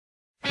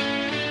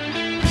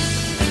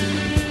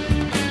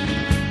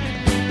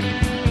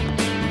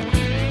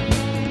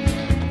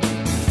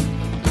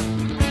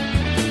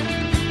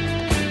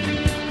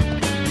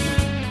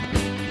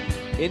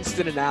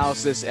Instant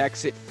Analysis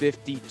Exit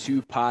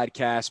 52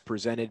 podcast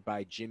presented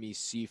by Jimmy's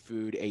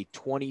Seafood, a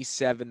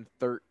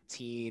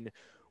 27-13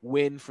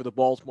 win for the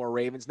Baltimore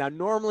Ravens. Now,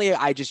 normally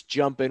I just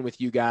jump in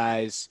with you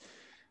guys,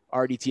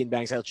 RDT and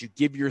Banks. I let you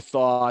give your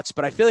thoughts,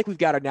 but I feel like we've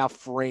got to now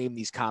frame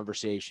these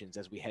conversations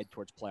as we head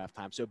towards playoff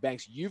time. So,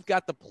 Banks, you've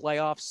got the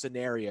playoff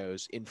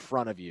scenarios in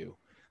front of you.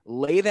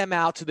 Lay them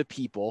out to the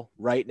people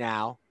right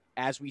now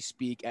as we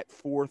speak at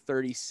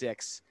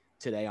 4:36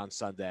 today on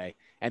Sunday,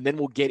 and then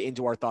we'll get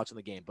into our thoughts on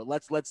the game. But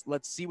let's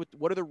see what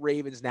do the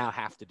Ravens now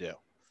have to do.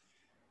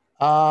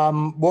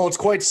 Well, it's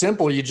quite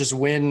simple. You just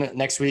win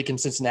next week in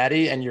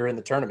Cincinnati and you're in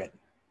the tournament.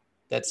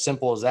 That's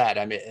simple as that.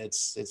 I mean,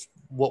 it's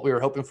what we were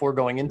hoping for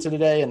going into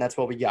today, and that's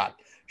what we got.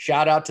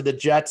 Shout out to the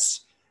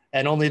Jets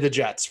and only the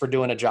Jets for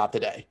doing a job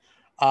today.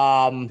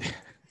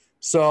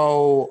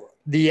 So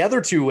the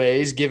other two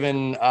ways,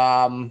 given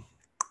I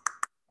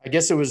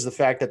guess it was the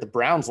fact that the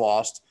Browns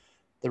lost,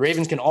 the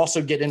Ravens can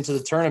also get into the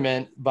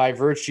tournament by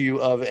virtue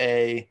of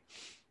a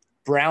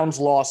Browns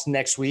loss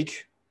next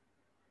week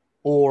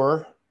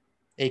or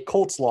a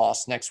Colts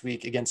loss next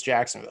week against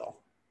Jacksonville.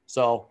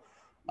 So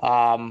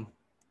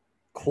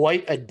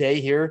quite a day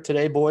here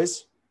today,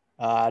 boys.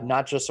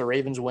 Not just a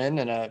Ravens win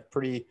and a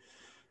pretty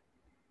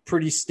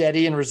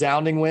steady and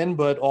resounding win,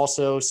 but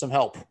also some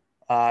help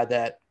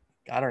that,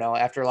 I don't know,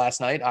 after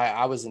last night,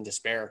 I was in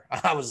despair.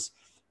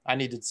 I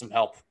needed some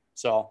help.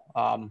 So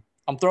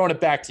I'm throwing it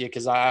back to you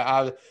because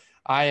I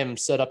am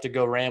set up to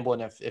go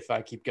rambling if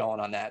I keep going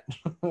on that.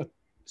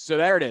 So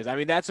there it is. I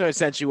mean, that's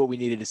essentially what we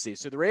needed to see.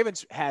 So the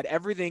Ravens had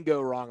everything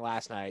go wrong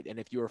last night. And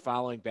if you were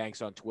following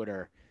Banks on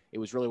Twitter, it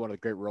was really one of the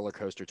great roller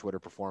coaster Twitter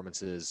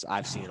performances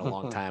I've seen in a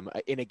long time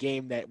in a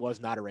game that was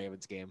not a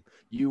Ravens game.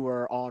 You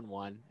were on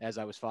one as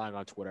I was following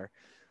on Twitter.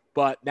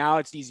 But now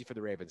it's easy for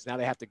the Ravens. Now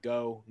they have to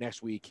go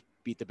next week,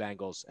 beat the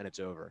Bengals, and it's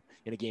over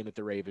in a game that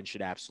the Ravens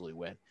should absolutely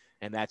win.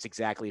 And that's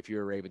exactly, if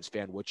you're a Ravens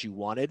fan, what you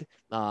wanted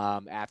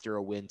after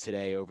a win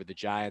today over the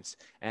Giants.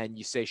 And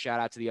you say shout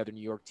out to the other New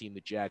York team,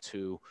 the Jets,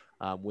 who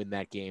win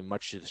that game,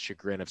 much to the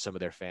chagrin of some of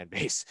their fan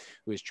base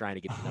who is trying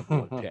to get the number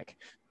one pick.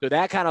 So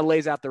that kind of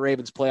lays out the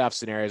Ravens playoff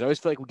scenarios. I always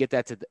feel like we get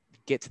to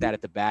that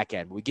at the back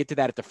end. We get to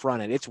that at the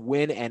front end. It's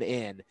win and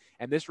in.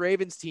 And this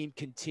Ravens team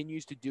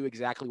continues to do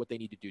exactly what they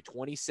need to do.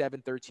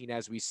 27-13,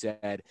 as we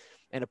said,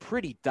 and a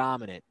pretty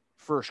dominant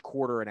first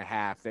quarter and a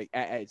half.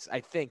 I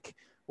think,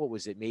 what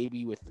was it?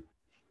 Maybe with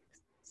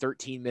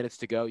 13 minutes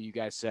to go, you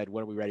guys said,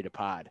 when are we ready to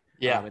pod?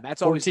 Yeah. And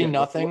that's always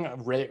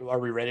 14-0. Are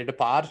we ready to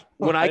pod?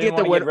 When I get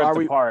the win, are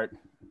we part?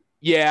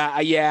 Yeah.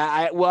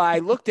 I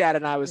looked at it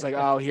and I was like,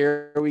 oh,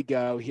 here we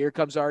go. Here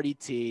comes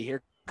RDT.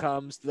 Here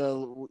comes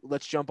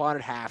let's jump on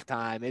at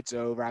halftime. It's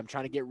over. I'm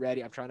trying to get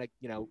ready. I'm trying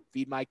to,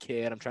 feed my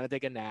kid. I'm trying to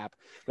take a nap.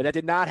 But that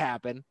did not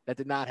happen.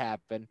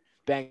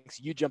 Banks,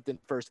 you jumped in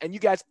first. And you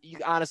guys,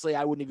 honestly,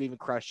 I wouldn't have even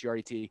crushed you,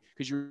 RDT,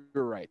 because you're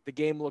right. The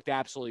game looked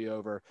absolutely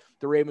over.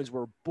 The Ravens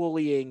were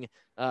bullying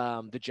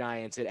the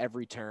Giants at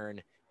every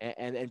turn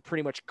and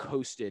pretty much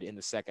coasted in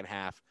the second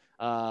half.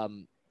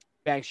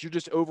 Banks, your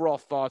just overall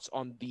thoughts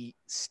on the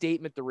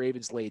statement the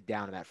Ravens laid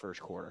down in that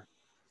first quarter?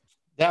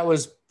 That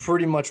was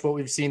pretty much what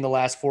we've seen the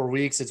last 4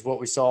 weeks. It's what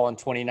we saw in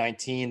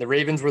 2019. The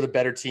Ravens were the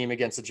better team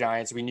against the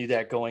Giants. We knew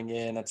that going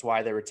in. That's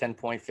why they were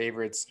 10-point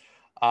favorites.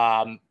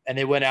 And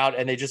they went out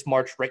and they just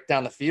marched right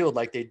down the field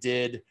like they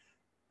did.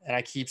 And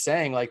I keep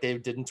saying, like they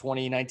did in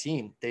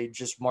 2019, they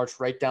just marched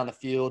right down the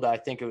field. I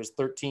think it was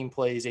 13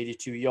 plays,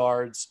 82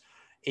 yards,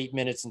 8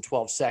 minutes and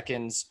 12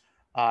 seconds,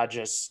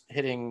 just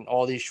hitting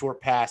all these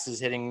short passes,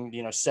 hitting,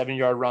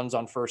 7-yard runs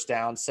on first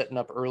down, setting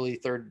up early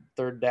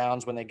third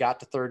downs. When they got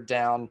to third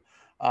down,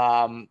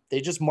 they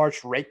just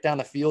marched right down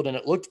the field and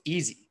it looked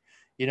easy.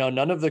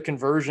 None of the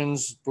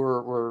conversions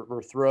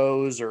were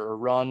throws or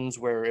runs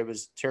where it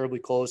was terribly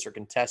close or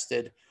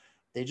contested.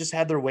 They just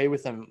had their way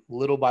with them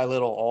little by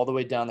little all the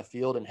way down the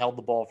field and held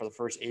the ball for the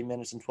first 8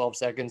 minutes and 12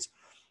 seconds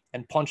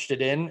and punched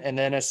it in. And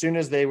then as soon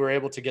as they were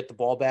able to get the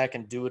ball back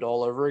and do it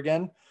all over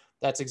again,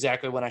 that's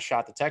exactly when I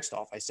shot the text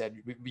off. I said,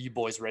 you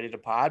boys ready to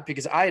pod?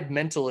 Because I had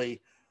mentally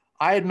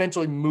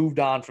moved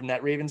on from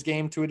that Ravens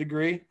game to a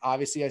degree.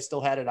 Obviously I still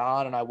had it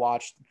on and I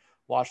watched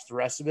the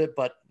rest of it,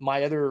 but my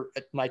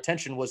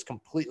attention was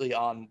completely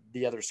on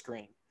the other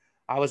screen.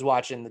 I was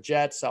watching the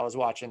Jets. I was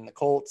watching the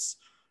Colts.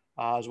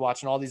 I was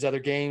watching all these other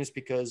games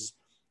because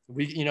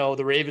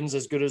the Ravens,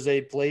 as good as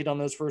they played on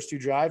those first two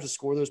drives to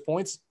score those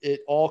points,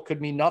 it all could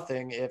mean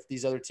nothing if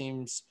these other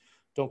teams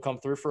don't come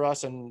through for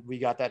us. And we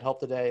got that help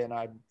today and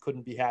I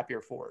couldn't be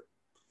happier for it.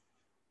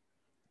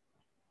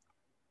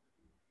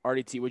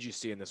 RDT, what'd you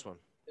see in this one?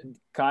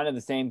 Kind of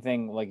the same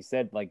thing, like you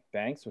said, like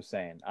Banks was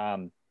saying.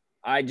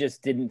 I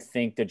just didn't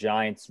think the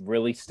Giants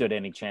really stood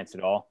any chance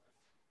at all.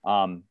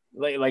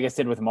 Like I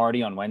said with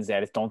Marty on Wednesday,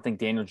 I just don't think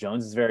Daniel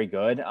Jones is very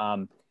good.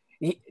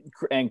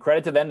 And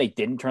credit to them, they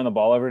didn't turn the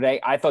ball over today.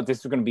 I thought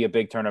this was going to be a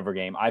big turnover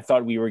game. I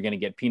thought we were going to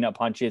get peanut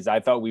punches. I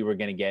thought we were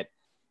going to get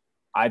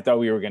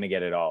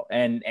it all.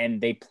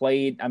 And they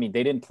played. I mean,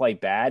 they didn't play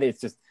bad.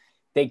 It's just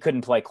they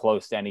couldn't play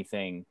close to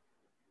anything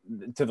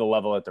to the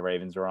level that the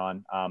Ravens were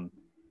on.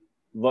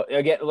 look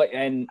again,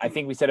 and I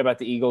think we said about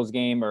the Eagles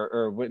game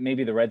or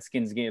maybe the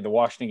Redskins game, the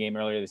Washington game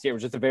earlier this year. It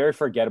was just a very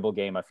forgettable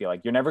game. I feel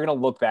like you're never going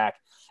to look back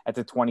at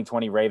the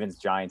 2020 Ravens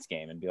Giants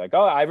game and be like,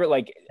 oh,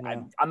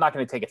 I'm not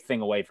going to take a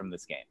thing away from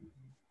this game.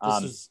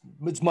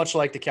 It's much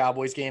like the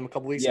Cowboys game a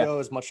couple weeks ago.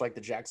 It's much like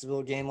the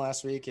Jacksonville game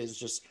last week. Is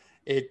just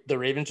the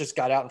Ravens just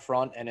got out in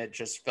front and it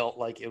just felt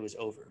like it was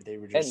over.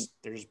 They're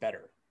just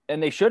better.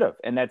 And they should have.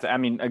 And that's, I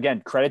mean,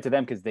 again, credit to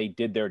them because they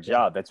did their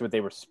job. That's what they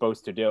were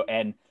supposed to do.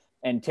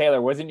 And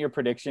Taylor, wasn't your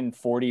prediction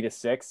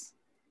 40-6?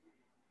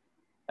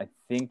 I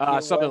think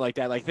something like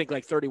that. I think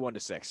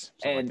 31-6.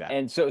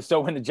 And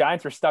so when the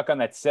Giants were stuck on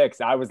that 6,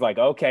 I was like,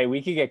 okay,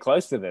 we could get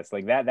close to this.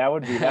 Like that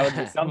would be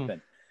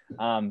something.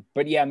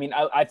 But yeah, I mean,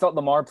 I thought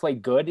Lamar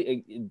played good.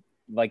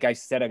 Like I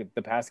said,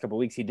 the past couple of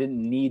weeks, he didn't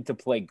need to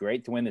play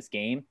great to win this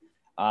game.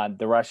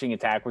 The rushing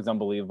attack was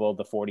unbelievable.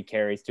 The 40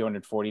 carries,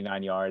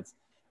 249 yards.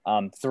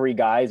 3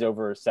 guys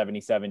over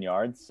 77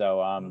 yards.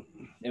 So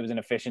it was an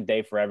efficient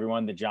day for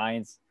everyone. The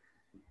Giants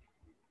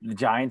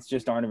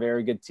just aren't a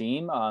very good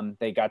team.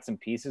 They got some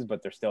pieces,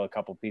 but they're still a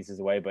couple pieces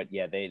away. But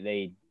yeah,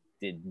 they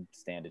didn't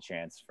stand a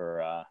chance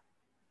for,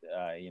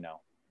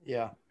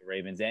 the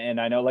Ravens.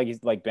 And I know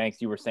like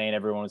Banks, you were saying,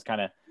 everyone was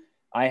kind of,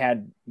 I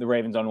had the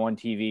Ravens on one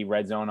TV,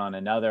 Red Zone on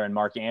another. And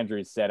Mark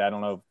Andrews said, I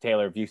don't know,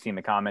 Taylor, if you've seen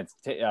the comments,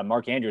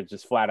 Mark Andrews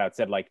just flat out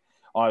said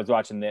I was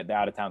watching the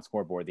out of town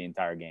scoreboard the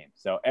entire game.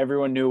 So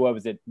everyone knew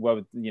what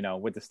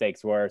the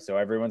stakes were. So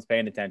everyone's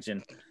paying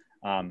attention.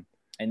 And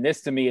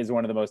this to me is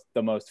one of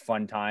the most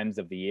fun times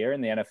of the year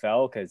in the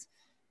NFL because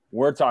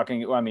we're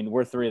 3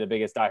 of the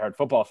biggest diehard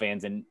football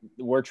fans, and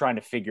we're trying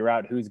to figure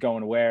out who's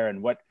going where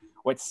and what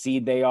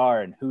seed they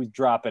are and who's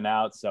dropping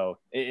out. So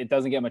it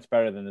doesn't get much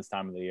better than this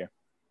time of the year.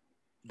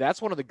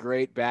 That's one of the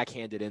great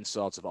backhanded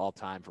insults of all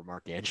time for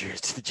Mark Andrews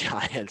to the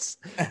Giants.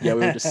 Yeah,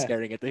 we were just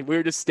staring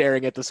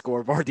at the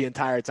scoreboard the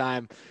entire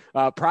time.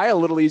 Probably a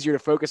little easier to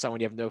focus on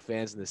when you have no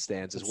fans in the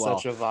stands as well.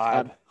 Such a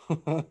vibe.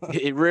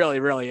 It really,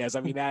 really is.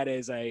 I mean, that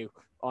is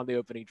on the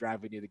opening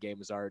drive, we knew the game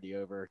was already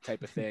over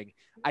type of thing.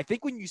 I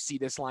think when you see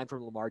this line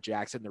from Lamar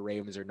Jackson, the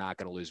Ravens are not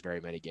going to lose very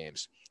many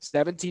games.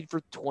 17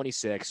 for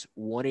 26,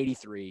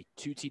 183,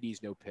 2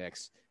 TDs, no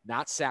picks,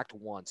 not sacked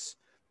once,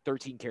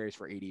 13 carries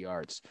for 80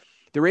 yards.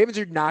 The Ravens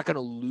are not going to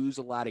lose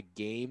a lot of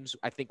games.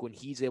 I think when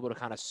he's able to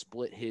kind of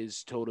split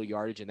his total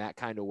yardage in that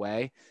kind of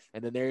way,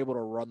 and then they're able to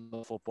run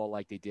the football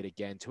like they did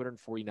again,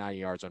 249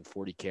 yards on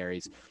 40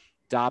 carries.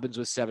 Dobbins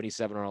was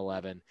 77 on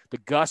 11. The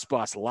Gus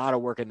Bus, a lot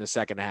of work in the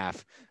second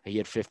half. He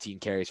had 15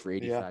 carries for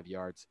 85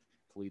 yards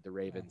to lead the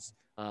Ravens.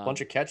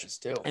 Bunch of catches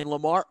too. And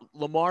Lamar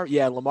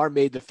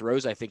made the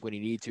throws, I think, when he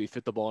needed to. He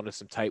fit the ball into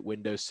some tight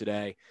windows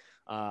today.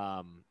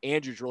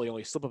 Andrews really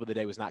only slip up of the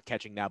day was not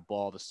catching that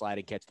ball, the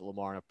sliding catch to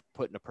Lamar,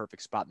 put in a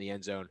perfect spot in the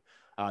end zone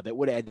that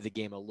would have ended the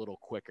game a little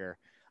quicker.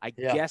 I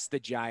guess the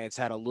Giants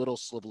had a little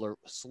sliver,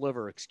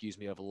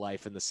 of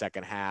life in the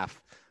second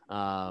half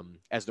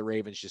as the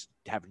Ravens just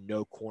have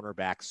no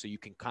cornerbacks, so you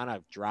can kind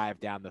of drive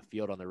down the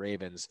field on the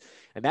Ravens.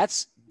 And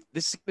this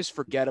is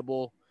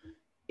forgettable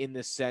in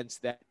the sense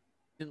that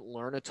I didn't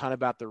learn a ton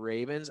about the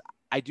Ravens.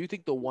 I do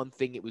think the one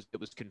thing that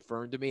was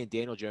confirmed to me, and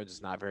Daniel Jones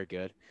is not very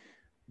good,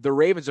 the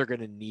Ravens are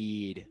going to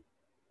need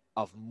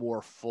a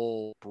more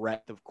full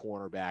breadth of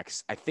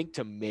cornerbacks, I think,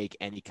 to make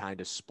any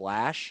kind of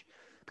splash.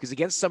 Because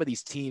against some of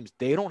these teams,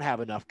 they don't have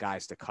enough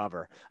guys to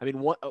cover. I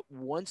mean,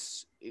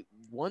 once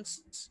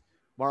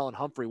Marlon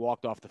Humphrey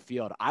walked off the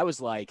field, I was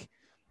like,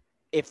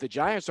 if the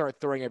Giants aren't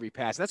throwing every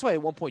pass, and that's why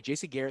at one point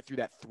Jason Garrett threw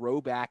that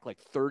throwback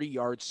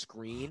 30-yard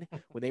screen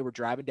when they were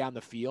driving down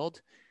the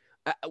field.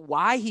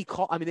 Why he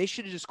called? I mean, they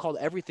should have just called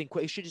everything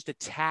quick. They should have just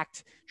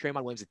attacked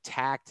Draymond Williams,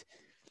 attacked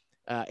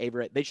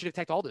Averett. They should have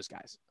attacked all those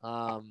guys.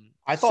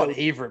 I thought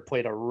Averett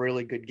played a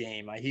really good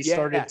game. He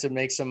started to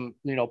make some,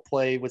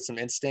 play with some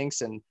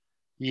instincts, and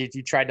he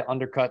tried to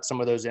undercut some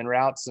of those in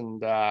routes,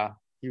 and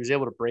he was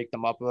able to break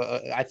them up.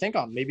 I think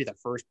on maybe the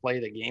first play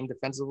of the game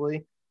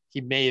defensively,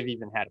 he may have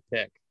even had a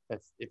pick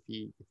if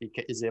he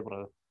is able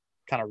to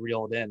kind of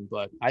reel it in.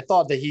 But I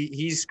thought that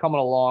he's coming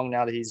along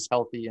now that he's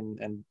healthy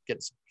and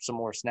gets some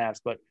more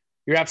snaps. But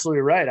you're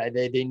absolutely right.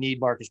 They need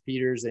Marcus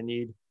Peters. They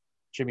need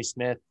Jimmy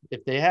Smith.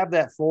 If they have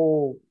that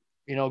full,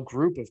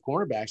 group of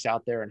cornerbacks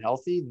out there and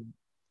healthy,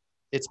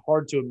 it's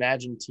hard to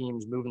imagine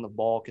teams moving the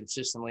ball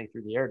consistently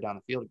through the air down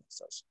the field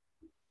against us.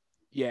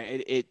 Yeah,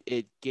 it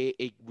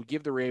would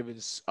give the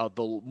Ravens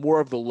more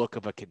of the look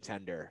of a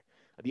contender.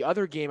 The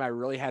other game I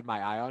really had my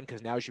eye on,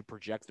 because now as you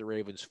project the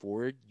Ravens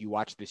forward, you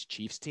watch this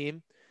Chiefs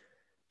team.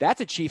 That's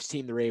a Chiefs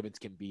team the Ravens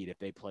can beat if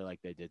they play like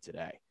they did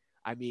today.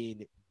 I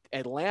mean,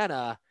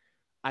 Atlanta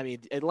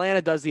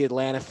does the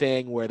Atlanta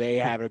thing where they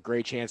have a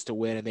great chance to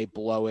win and they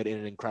blow it in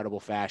an incredible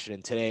fashion.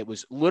 And today it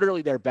was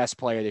literally their best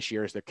player this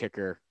year is their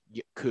kicker,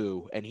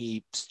 Koo, and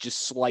he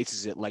just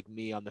slices it like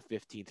me on the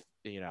 15th,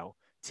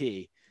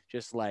 tee.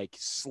 Just like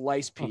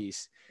slice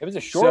piece. It was a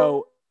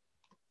short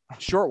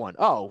one.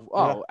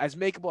 Oh, as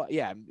makeable.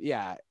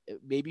 Yeah.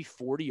 Maybe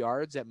 40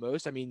 yards at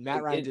most. I mean,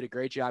 Matt Ryan did a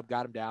great job,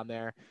 got him down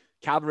there.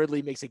 Calvin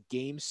Ridley makes a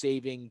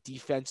game-saving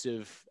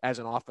defensive as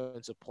an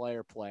offensive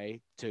player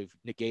play to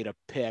negate a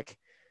pick.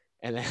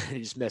 and then he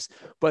just missed.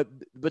 But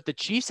the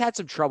Chiefs had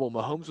some trouble.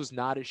 Mahomes was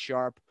not as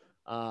sharp.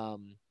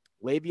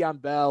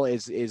 Le'Veon Bell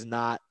is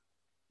not,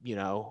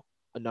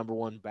 a number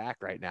one back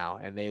right now,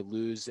 and they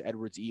lose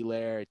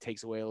Edwards-Helaire. It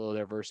takes away a little of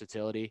their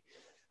versatility.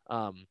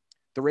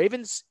 The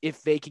Ravens,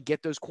 if they can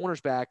get those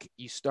corners back,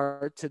 you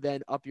start to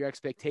then up your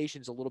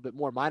expectations a little bit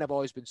more. Mine have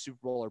always been Super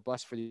Bowl or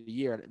bust for the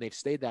year, and they've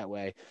stayed that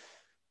way.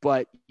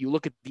 But you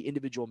look at the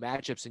individual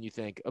matchups and you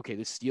think, okay,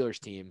 this Steelers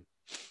team,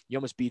 you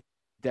almost beat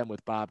them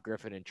with Bob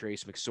Griffin and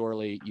Trace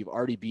McSorley. You've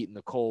already beaten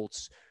the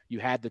Colts. You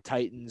had the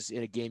Titans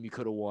in a game you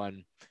could have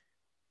won.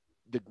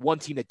 The one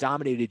team that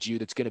dominated you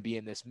that's going to be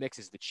in this mix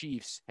is the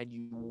Chiefs. And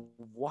you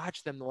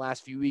watch them the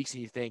last few weeks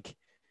and you think,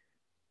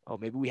 oh,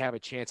 maybe we have a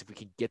chance if we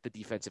can get the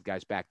defensive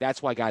guys back.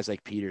 That's why guys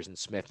like Peters and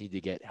Smith need to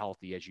get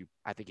healthy as you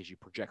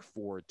project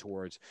forward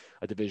towards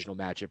a divisional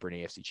matchup or an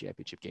AFC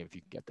championship game if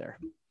you can get there.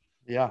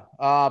 Yeah.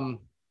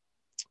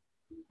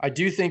 I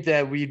do think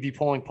that we'd be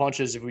pulling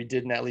punches if we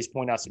didn't at least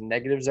point out some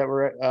negatives that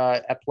were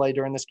at play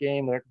during this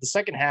game. The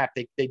second half,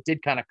 they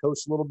did kind of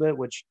coast a little bit,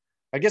 which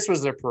I guess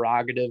was their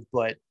prerogative,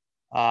 but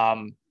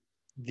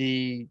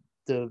the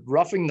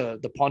roughing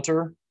the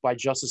punter by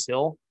Justice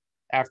Hill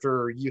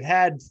after you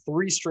had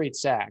 3 straight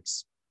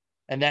sacks,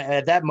 and that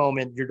at that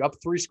moment you're up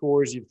 3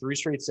 scores, you have 3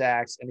 straight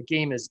sacks, and the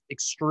game is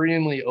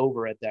extremely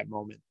over at that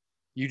moment.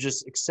 You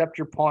just accept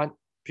your punt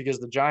because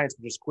the Giants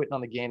were just quitting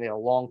on the game. They had a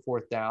long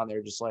 4th down.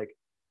 They're just like,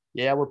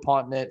 yeah, we're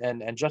punting it.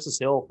 And Justice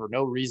Hill, for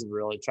no reason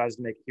really, tries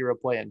to make a hero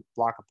play and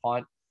block a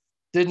punt.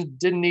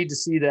 Didn't need to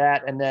see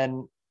that. And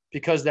then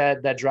because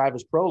that drive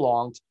was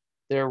prolonged,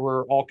 there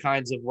were all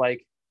kinds of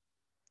like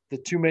the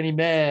too many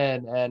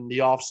men and the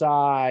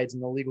offsides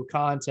and the illegal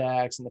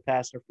contacts and the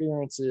pass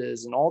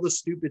interferences and all the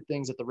stupid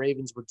things that the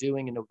Ravens were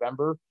doing in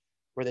November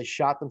where they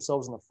shot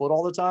themselves in the foot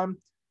all the time.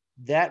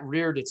 That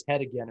reared its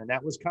head again. And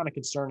that was kind of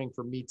concerning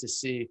for me to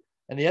see.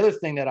 And the other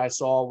thing that I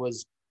saw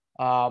was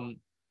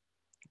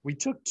we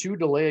took 2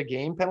 delay of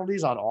game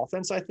penalties on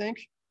offense, I think,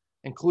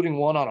 including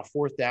one on a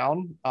 4th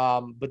down.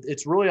 But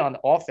it's really on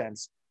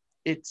offense.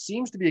 It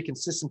seems to be a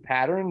consistent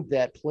pattern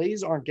that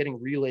plays aren't getting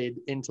relayed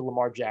into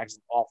Lamar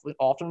Jackson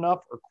often enough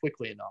or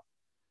quickly enough.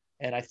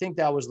 And I think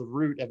that was the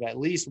root of at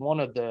least one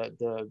of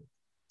the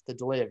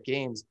delay of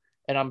games.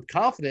 And I'm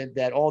confident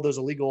that all those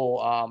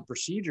illegal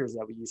procedures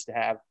that we used to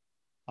have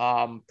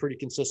pretty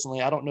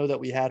consistently, I don't know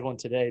that we had one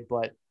today,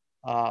 but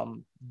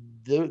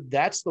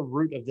that's the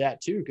root of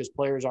that too, because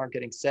players aren't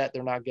getting set.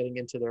 They're not getting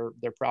into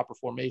their proper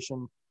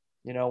formation.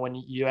 When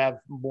you have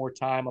more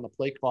time on the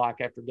play clock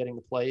after getting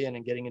the play in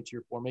and getting into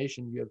your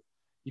formation, you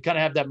kind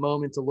of have that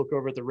moment to look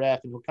over at the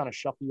ref and he'll kind of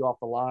shuffle you off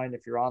the line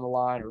if you're on the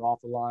line or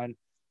off the line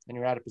and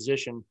you're out of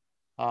position.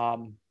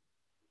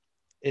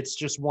 It's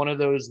just one of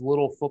those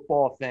little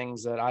football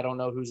things that I don't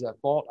know who's at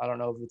fault. I don't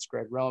know if it's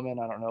Greg Roman.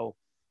 I don't know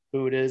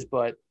who it is,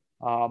 but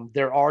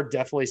there are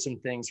definitely some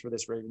things for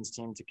this Ravens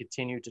team to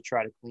continue to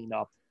try to clean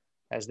up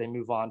as they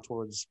move on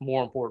towards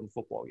more important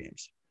football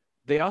games.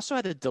 They also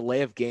had a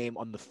delay of game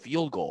on the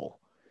field goal.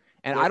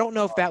 And I don't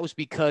know if that was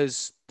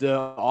because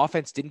the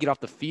offense didn't get off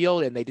the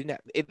field and they didn't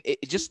 –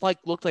 it just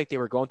looked like they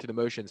were going through the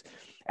motions.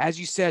 As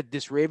you said,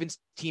 this Ravens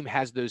team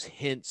has those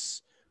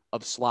hints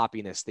of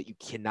sloppiness that you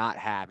cannot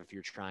have if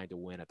you're trying to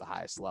win at the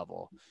highest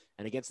level.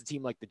 And against a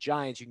team like the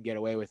Giants, you can get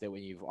away with it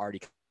when you've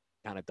already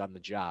kind of done the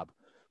job.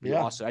 But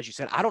also, as you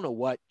said, I don't know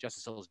what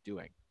Justice Hill is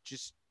doing.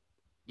 Just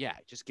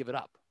give it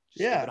up.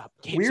 Give it up.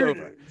 Game's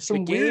over.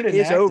 Some the weird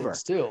game is over.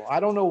 Still, I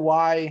don't know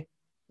why.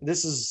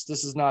 This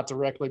is not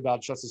directly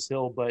about Justice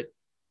Hill, but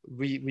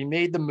we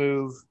made the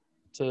move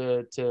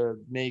to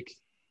make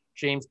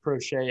James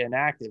Prochet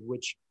inactive,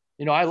 which,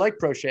 I like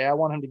Prochet. I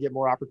want him to get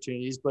more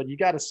opportunities, but you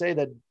got to say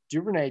that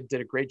Duvernay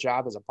did a great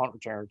job as a punt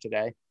returner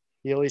today.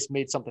 He at least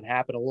made something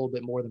happen a little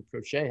bit more than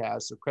Prochet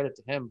has, so credit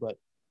to him. But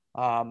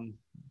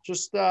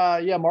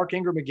Mark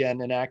Ingram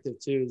again inactive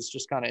too is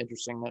just kind of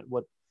interesting that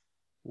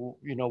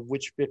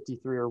which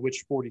 53 or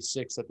which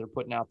 46 that they're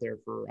putting out there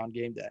for on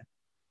game day.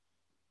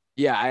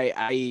 Yeah,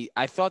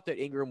 I thought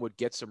that Ingram would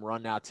get some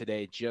run out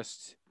today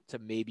just to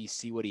maybe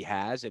see what he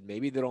has, and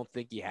maybe they don't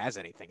think he has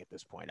anything at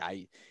this point.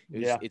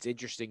 It's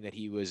interesting that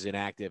he was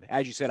inactive.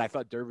 As you said, I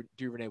thought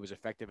Duvernay was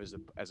effective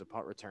as a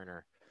punt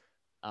returner.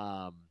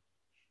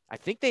 I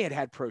think they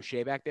had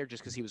Prochet back there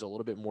just because he was a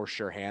little bit more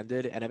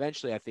sure-handed, and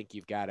eventually I think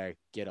you've got to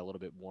get a little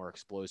bit more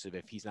explosive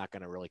if he's not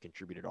going to really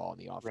contribute at all in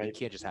the offense. Right. You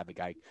can't just have the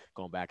guy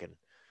going back and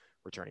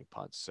returning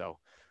punts. So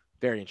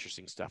very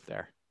interesting stuff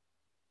there.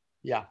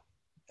 Yeah.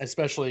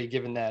 Especially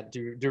given that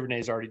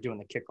Duvernay's already doing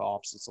the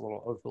kickoffs. It's a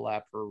little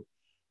overlap for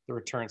the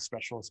return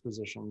specialist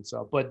position.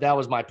 So, but that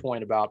was my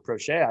point about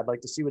Prochet. I'd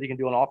like to see what he can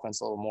do on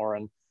offense a little more.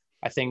 And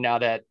I think now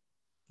that,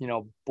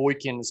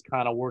 Boykin has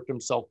kind of worked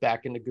himself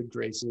back into good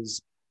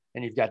graces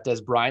and you've got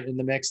Des Bryant in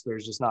the mix,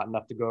 there's just not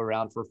enough to go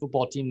around for a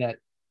football team that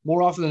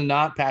more often than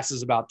not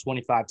passes about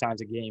 25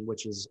 times a game,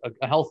 which is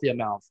a healthy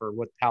amount for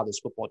how this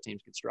football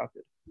team's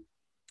constructed.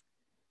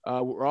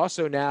 We're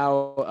also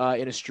now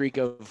in a streak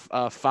of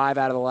 4 of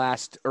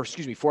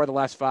the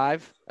last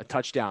 5, a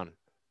touchdown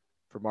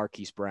for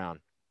Marquise Brown.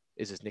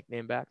 Is his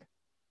nickname back?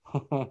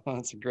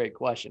 That's a great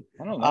question.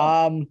 I don't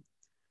know.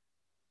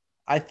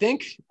 I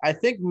think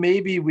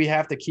maybe we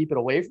have to keep it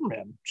away from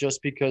him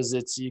just because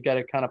you got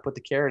to kind of put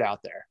the carrot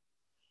out there.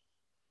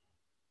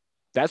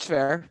 That's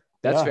fair.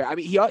 That's fair. I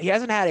mean, he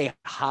hasn't had a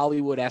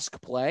Hollywood-esque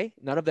play.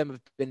 None of them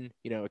have been,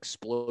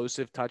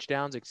 explosive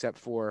touchdowns except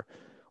for,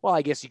 well,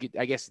 I guess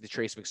the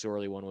Trace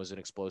McSorley one was an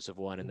explosive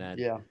one, and then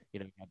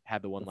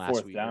had the one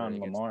last week down,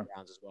 against Lamar. the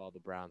Browns as well. The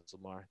Browns,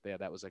 Lamar,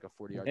 that was like a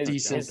 40-yard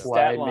decent his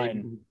play. Stat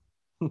line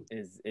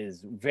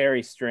is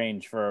very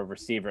strange for a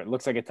receiver. It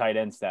looks like a tight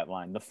end stat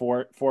line. The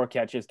four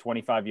catches,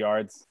 25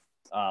 yards,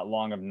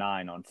 long of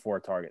 9 on 4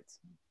 targets.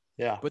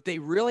 Yeah, but they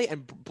really,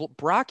 and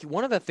Brock,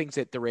 one of the things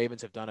that the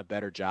Ravens have done a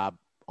better job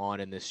on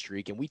in this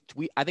streak, and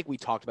I think we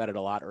talked about it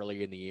a lot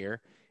earlier in the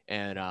year,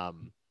 and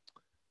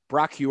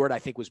Brock Huard, I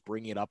think, was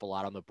bringing it up a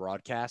lot on the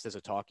broadcast as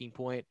a talking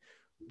point.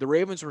 The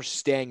Ravens were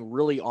staying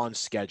really on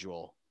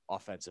schedule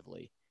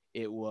offensively.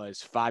 It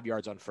was 5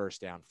 yards on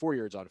first down, 4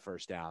 yards on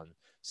first down,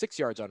 6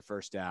 yards on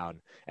first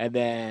down, and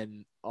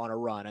then on a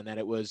run. And then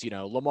it was,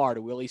 Lamar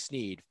to Willie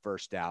Snead,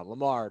 first down,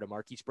 Lamar to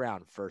Marquise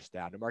Brown, first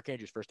down, to Mark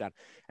Andrews, first down.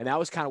 And that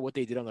was kind of what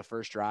they did on the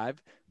first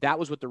drive. That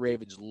was what the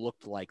Ravens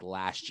looked like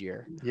last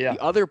year. Yeah.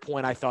 The other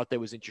point I thought that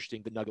was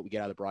interesting, the nugget we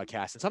get out of the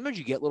broadcast, and sometimes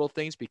you get little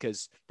things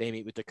because they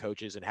meet with the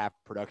coaches and have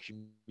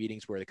production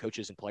meetings where the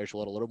coaches and players will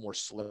let a little more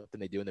slip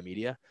than they do in the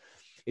media,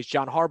 is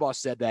John Harbaugh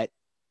said that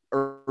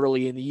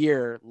early in the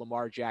year,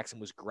 Lamar Jackson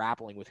was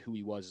grappling with who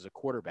he was as a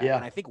quarterback. Yeah.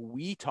 And I think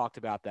we talked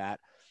about that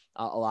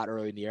a lot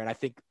early in the year. And I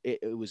think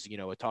it was,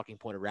 a talking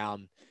point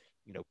around,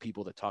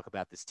 people that talk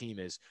about this team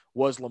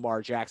was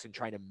Lamar Jackson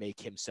trying to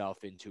make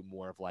himself into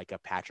more of like a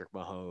Patrick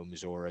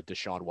Mahomes or a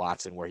Deshaun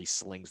Watson where he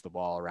slings the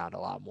ball around a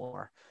lot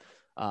more.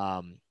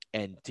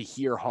 And to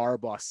hear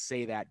Harbaugh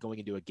say that going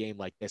into a game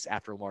like this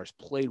after Lamar's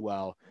played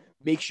well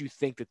makes you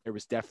think that there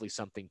was definitely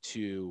something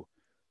to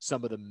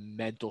some of the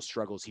mental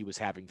struggles he was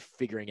having,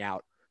 figuring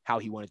out how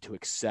he wanted to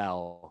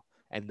excel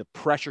and the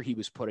pressure he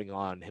was putting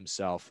on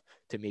himself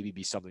to maybe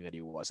be something that he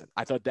wasn't.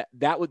 I thought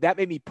that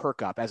made me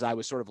perk up as I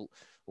was sort of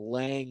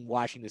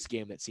watching this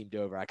game that seemed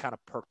over. I kind of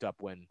perked up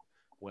when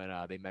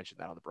they mentioned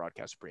that on the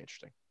broadcast. Pretty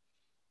interesting.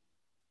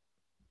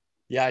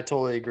 Yeah, I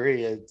totally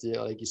agree.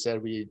 Like you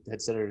said, we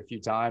had said it a few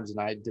times, and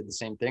I did the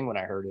same thing when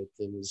I heard it.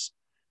 It was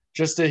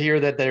just to hear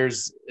that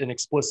there's an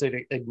explicit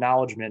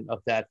acknowledgement of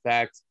that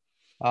fact.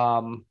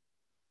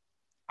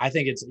 I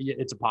think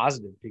it's a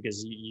positive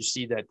because you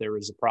see that there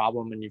is a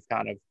problem and you've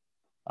kind of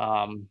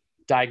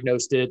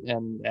diagnosed it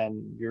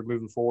and you're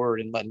moving forward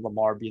and letting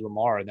Lamar be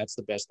Lamar. And that's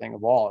the best thing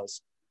of all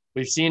is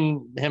we've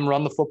seen him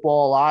run the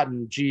football a lot.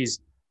 And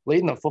late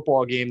in the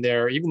football game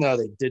there, even though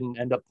they didn't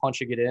end up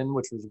punching it in,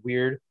 which was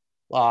weird,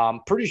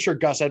 pretty sure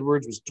Gus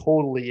Edwards was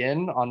totally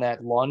in on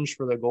that lunge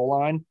for the goal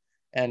line.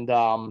 And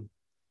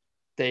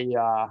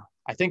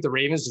I think the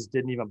Ravens just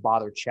didn't even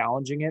bother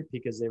challenging it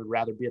because they would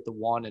rather be at the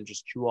 1 and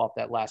just chew off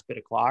that last bit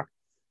of clock.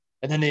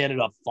 And then they ended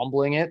up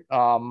fumbling it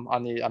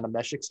on the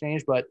mesh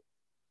exchange. But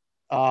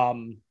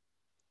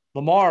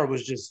Lamar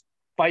was just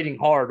fighting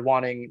hard,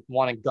 wanting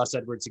Gus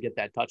Edwards to get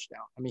that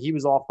touchdown. I mean, he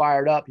was all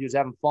fired up. He was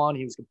having fun.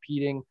 He was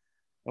competing.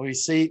 And we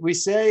say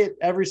it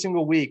every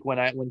single week when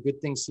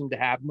good things seem to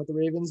happen with the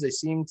Ravens. They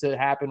seem to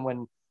happen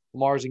when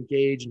Lamar's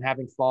engaged and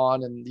having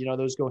fun, and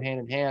those go hand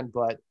in hand.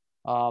 But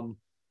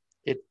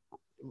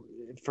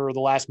for the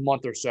last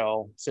month or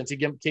so, since he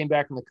came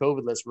back from the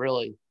COVID list,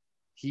 really,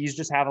 he's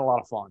just having a lot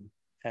of fun.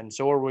 And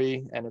so are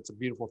we, and it's a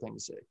beautiful thing to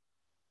see.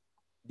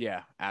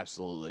 Yeah,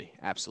 absolutely.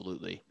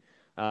 Absolutely.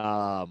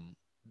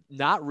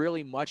 Not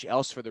really much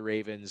else for the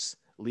Ravens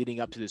leading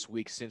up to this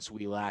week since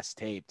we last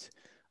taped.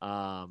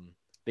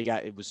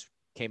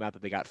 Came out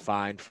that they got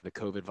fined for the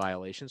COVID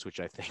violations, which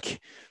I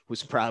think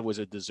was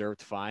a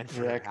deserved fine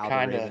for how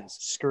the Ravens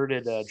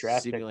skirted a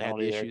draft pick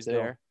penalty issues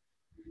there.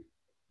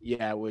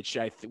 Yeah, which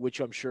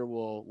I'm sure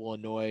will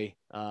annoy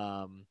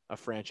a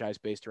franchise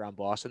based around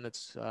Boston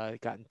that's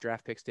gotten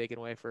draft picks taken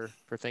away for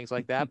things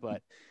like that.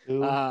 But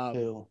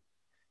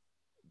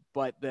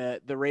but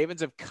the Ravens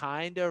have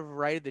kind of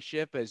righted the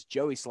ship as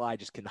Joey Sly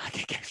just cannot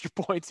get extra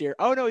points here.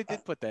 Oh no, he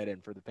did put that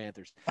in for the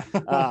Panthers.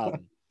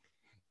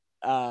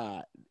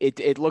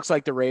 It looks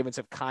like the Ravens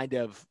have kind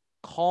of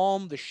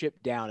calmed the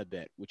ship down a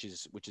bit, which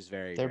is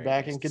very. They're very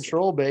back nice in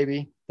control,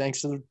 baby.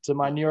 Thanks to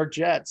my New York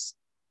Jets.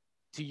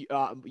 To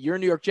your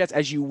New York Jets,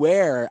 as you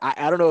wear,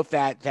 I don't know if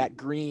that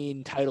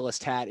green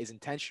Titleist hat is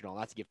intentional.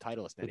 Not to give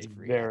Titleist any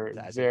free very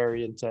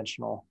very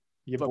intentional.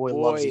 Your but boy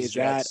loves his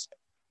Jets.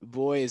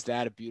 Is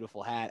that a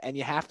beautiful hat? And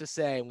you have to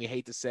say, and we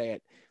hate to say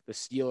it, the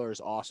Steelers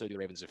also do the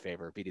Ravens a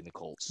favor beating the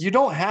Colts. You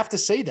don't have to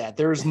say that.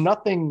 There's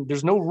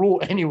no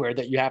rule anywhere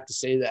that you have to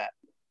say that.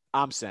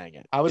 I'm saying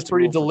it. I was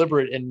pretty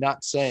deliberate in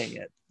not saying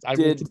it. I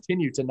will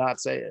continue to not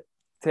say it.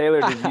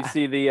 Taylor,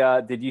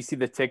 did you see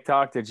the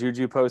TikTok that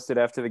Juju posted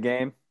after the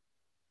game?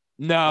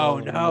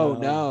 No. Oh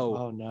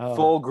no!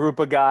 Full group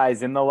of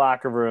guys in the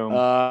locker room.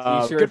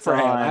 T-shirts good for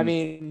him. I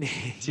mean,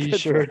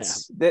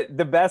 T-shirts.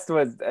 The best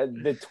was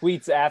the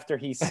tweets after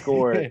he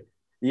scored.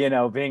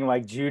 Being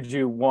like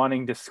Juju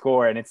wanting to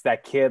score, and it's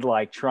that kid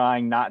like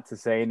trying not to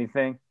say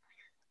anything.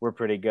 were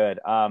pretty good.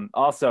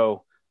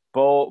 Also,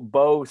 Bo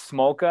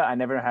Smolka, I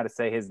never know how to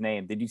say his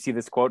name. Did you see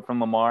this quote from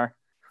Lamar?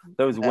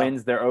 Those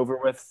wins they're over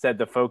with, said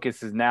the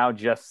focus is now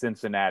just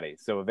Cincinnati.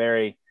 So a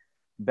very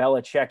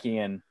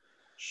Belichickian,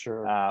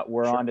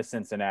 we're on to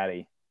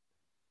Cincinnati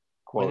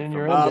quote.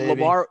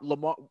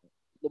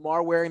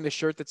 Lamar wearing the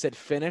shirt that said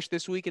finish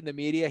this week in the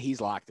media, he's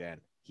locked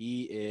in.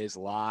 He is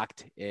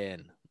locked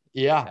in.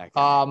 Yeah.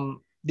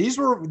 These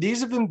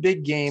have been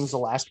big games the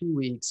last few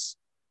weeks.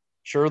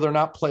 Sure, they're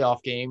not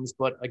playoff games,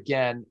 but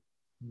again,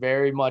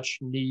 very much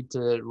need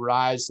to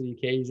rise to the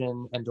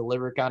occasion and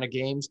deliver kind of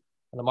games.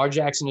 And Lamar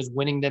Jackson is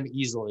winning them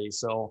easily.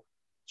 So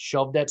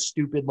shove that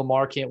stupid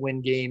Lamar can't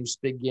win games,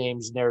 big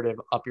games narrative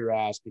up your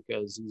ass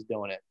because he's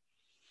doing it.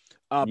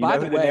 By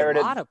the way,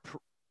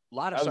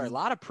 a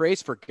lot of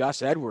praise for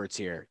Gus Edwards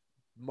here.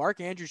 Mark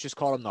Andrews just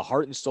called him the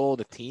heart and soul of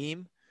the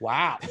team.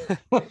 Wow.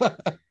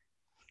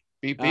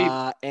 Beep,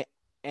 beep.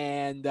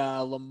 And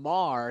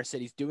Lamar said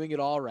he's doing it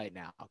all right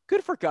now.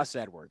 Good for Gus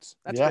Edwards.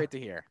 That's great to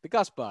hear. The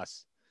Gus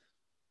bus.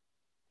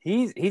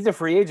 He's a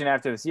free agent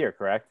after this year,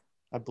 correct?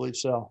 I believe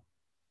so.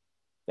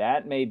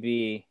 That may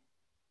be.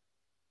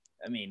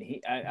 I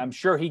mean, I'm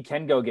sure he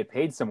can go get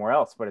paid somewhere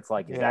else, but it's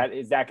like,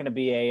 is that going to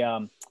be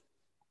a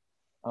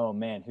oh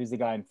man, who's the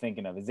guy I'm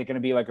thinking of? Is it going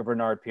to be like a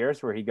Bernard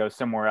Pierce where he goes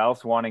somewhere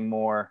else wanting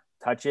more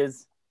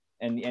touches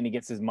and he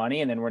gets his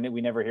money and then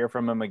we never hear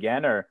from him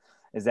again, or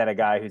is that a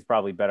guy who's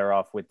probably better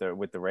off with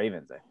the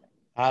Ravens? I think.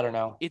 I don't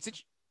know. It's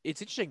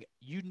interesting.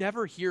 You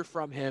never hear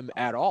from him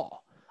at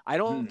all. I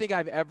don't think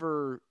I've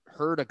ever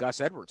heard a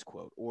Gus Edwards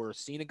quote or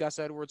seen a Gus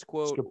Edwards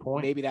quote. That's a good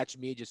point. Maybe that's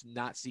me just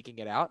not seeking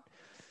it out.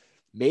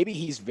 Maybe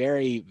he's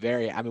very,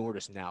 very, I mean, we're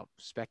just now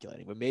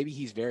speculating, but maybe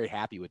he's very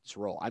happy with this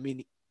role. I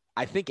mean,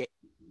 I think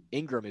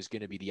Ingram is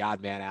going to be the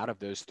odd man out of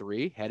those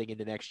three heading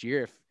into next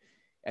year. If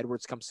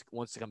Edwards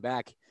wants to come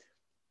back,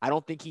 I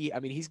don't think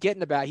he's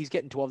getting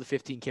 12 to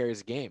 15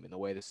 carries a game in the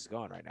way this is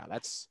going right now.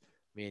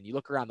 You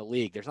look around the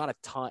league, there's not a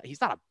ton. He's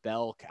not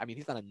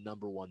he's not a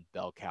number one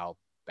bell cow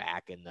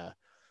back in the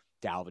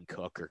Dalvin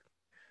Cook or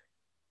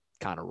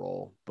kind of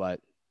role, but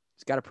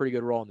he's got a pretty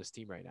good role in this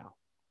team right now.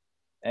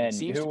 And it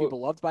seems to be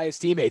beloved by his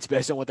teammates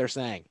based on what they're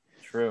saying.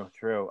 True.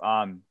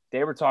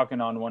 They were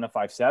talking on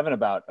 105.7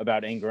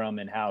 about Ingram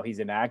and how he's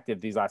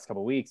inactive these last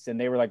couple of weeks. And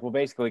they were like, well,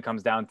 basically it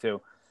comes down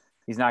to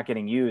he's not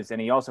getting used and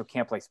he also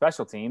can't play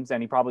special teams.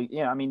 And he probably,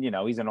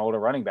 he's an older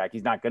running back.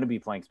 He's not going to be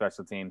playing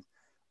special teams.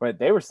 But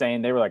they were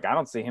like, I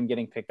don't see him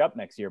getting picked up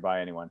next year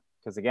by anyone.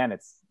 Because again,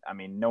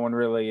 no one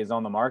really is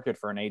on the market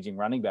for an aging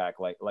running back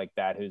like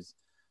that who's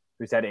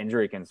had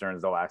injury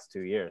concerns the last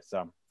 2 years.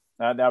 So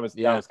that was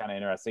kind of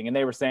interesting. And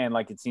they were saying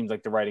like it seems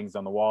like the writing's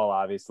on the wall,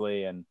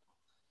 obviously, and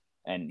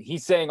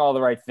he's saying all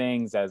the right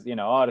things as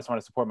I just want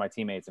to support my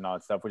teammates and all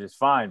that stuff, which is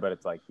fine. But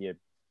it's like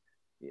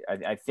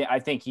I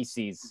think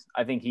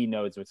he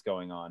knows what's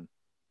going on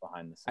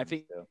behind the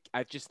scenes.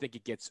 I just think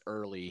it gets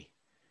early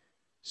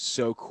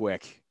so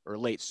quick or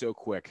late so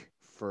quick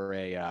for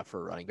a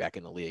running back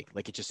in the league.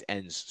 Like it just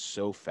ends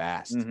so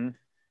fast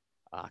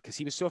because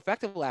he was so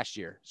effective last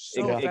year.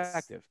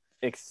 Effective.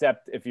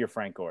 Except if you're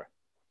Frank Gore.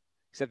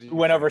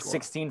 Went over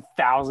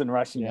 16,000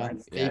 rushing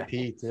yards. AP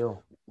too.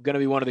 Going to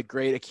be one of the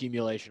great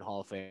accumulation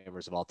Hall of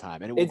Famers of all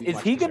time. And is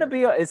he going to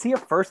be? Is he a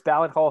first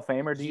ballot Hall of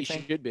Famer? Do you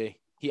think? He should be.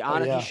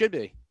 He should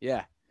be.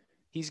 Yeah.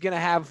 He's going to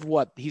have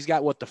what? He's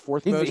got the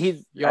fourth most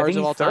yards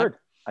of all time.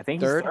 I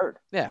think he's third.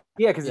 Yeah.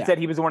 Yeah, because it said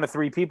he was one of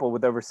three people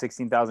with over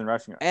 16,000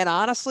 rushing yards. And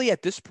honestly,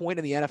 at this point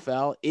in the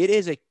NFL, it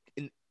is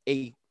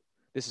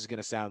this is going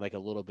to sound like a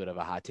little bit of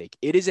a hot take.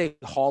 It is a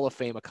Hall of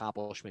Fame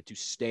accomplishment to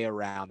stay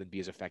around and be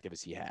as effective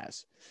as he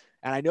has.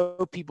 And I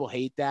know people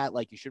hate that.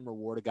 Like, you shouldn't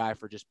reward a guy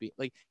for just being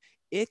like,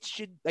 it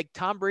should, like,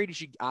 Tom Brady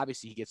should,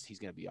 obviously he's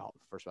going to be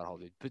first about Hall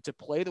of Fame, but to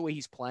play the way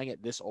he's playing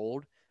at this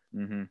old,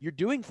 you're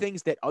doing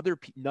things that other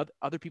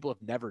people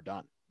have never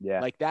done. Yeah.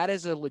 Like, that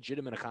is a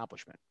legitimate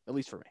accomplishment, at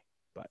least for me.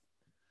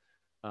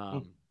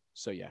 But,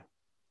 so yeah.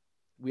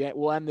 We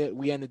end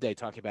the day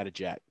talking about a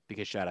Jet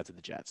because shout out to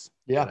the Jets.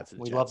 Yeah,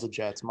 we love the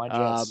Jets. My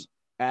Jets.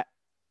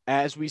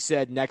 As we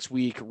said, next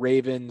week,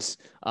 Ravens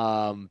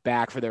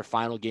back for their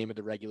final game of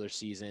the regular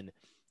season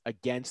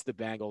against the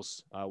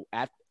Bengals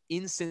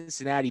in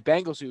Cincinnati.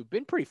 Bengals, who've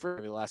been pretty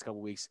firm the last couple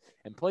of weeks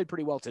and played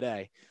pretty well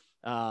today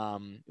in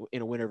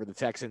a win over the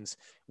Texans.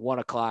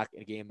 1:00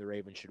 in a game the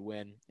Ravens should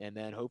win, and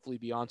then hopefully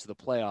be on to the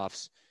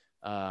playoffs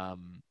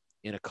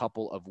in a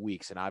couple of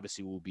weeks. And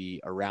obviously, we'll be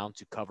around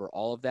to cover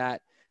all of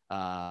that.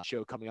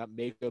 Show coming up.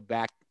 Maybe go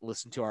back,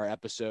 listen to our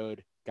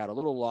episode. Got a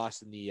little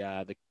lost in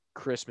the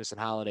Christmas and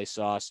holiday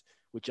sauce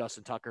with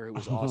Justin Tucker, who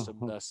was awesome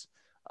with us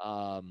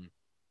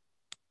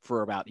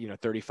for about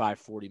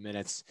 35-40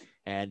 minutes,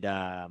 and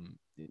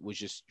it was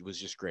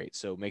just great.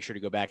 So make sure to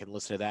go back and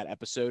listen to that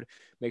episode.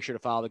 Make sure to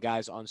follow the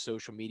guys on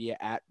social media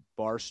at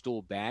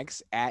Barstool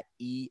Banks at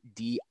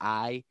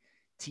EDITT.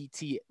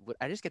 Would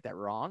I just get that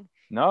wrong?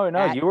 No,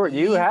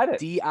 you had it.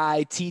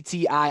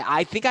 DITTI.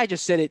 I think I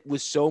just said it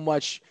with so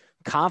much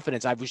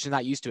confidence. I was just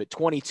not used to it.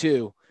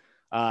 22.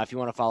 If you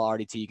want to follow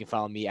RDT, you can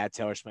follow me at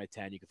Taylor Smith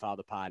 10. You can follow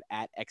the pod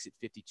at Exit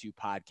 52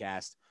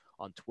 Podcast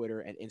on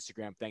Twitter and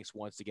Instagram. Thanks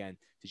once again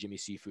to Jimmy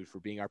Seafood for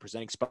being our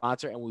presenting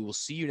sponsor, and we will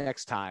see you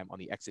next time on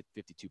the Exit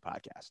 52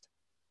 podcast.